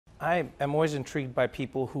I am always intrigued by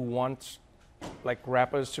people who want like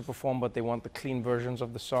rappers to perform, but they want the clean versions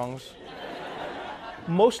of the songs.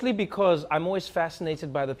 Mostly because I'm always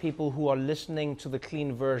fascinated by the people who are listening to the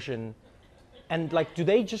clean version and like, do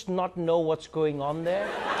they just not know what's going on there?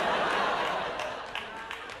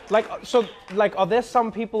 Like, so, like, are there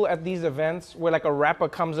some people at these events where like a rapper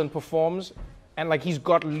comes and performs and like he's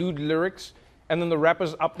got lewd lyrics and then the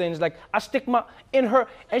rapper's up there and he's like, I stick my in her,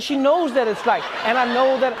 and she knows that it's like, and I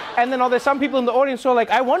know that, and then are there some people in the audience who are like,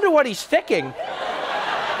 I wonder what he's sticking.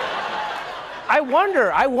 I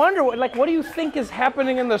wonder, like, what do you think is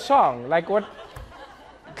happening in the song? Like, what?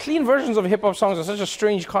 Clean versions of hip-hop songs are such a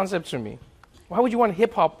strange concept to me. Why would you want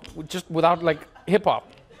hip-hop just without, like, hip-hop?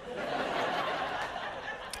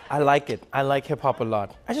 I like it. I like hip-hop a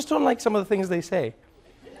lot. I just don't like some of the things they say.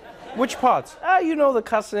 Which parts? You know, the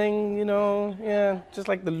cussing, you know, yeah, just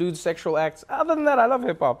like the lewd sexual acts. Other than that, I love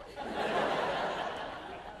hip-hop.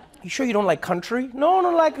 You sure you don't like country? No, I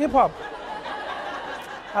don't like hip-hop.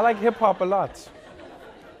 I like hip-hop a lot.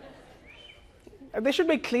 They should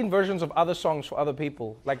make clean versions of other songs for other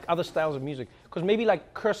people, like other styles of music. Because maybe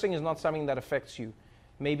like cursing is not something that affects you.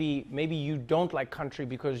 Maybe you don't like country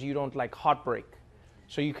because you don't like heartbreak.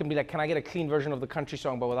 So you can be like, can I get a clean version of the country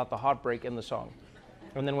song but without the heartbreak in the song?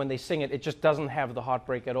 And then when they sing it, it just doesn't have the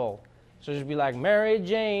heartbreak at all. So just be like, Mary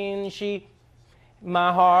Jane, she,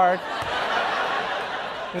 my heart.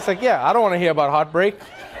 It's like, yeah, I don't want to hear about heartbreak.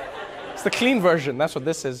 It's the clean version, that's what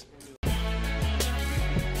this is.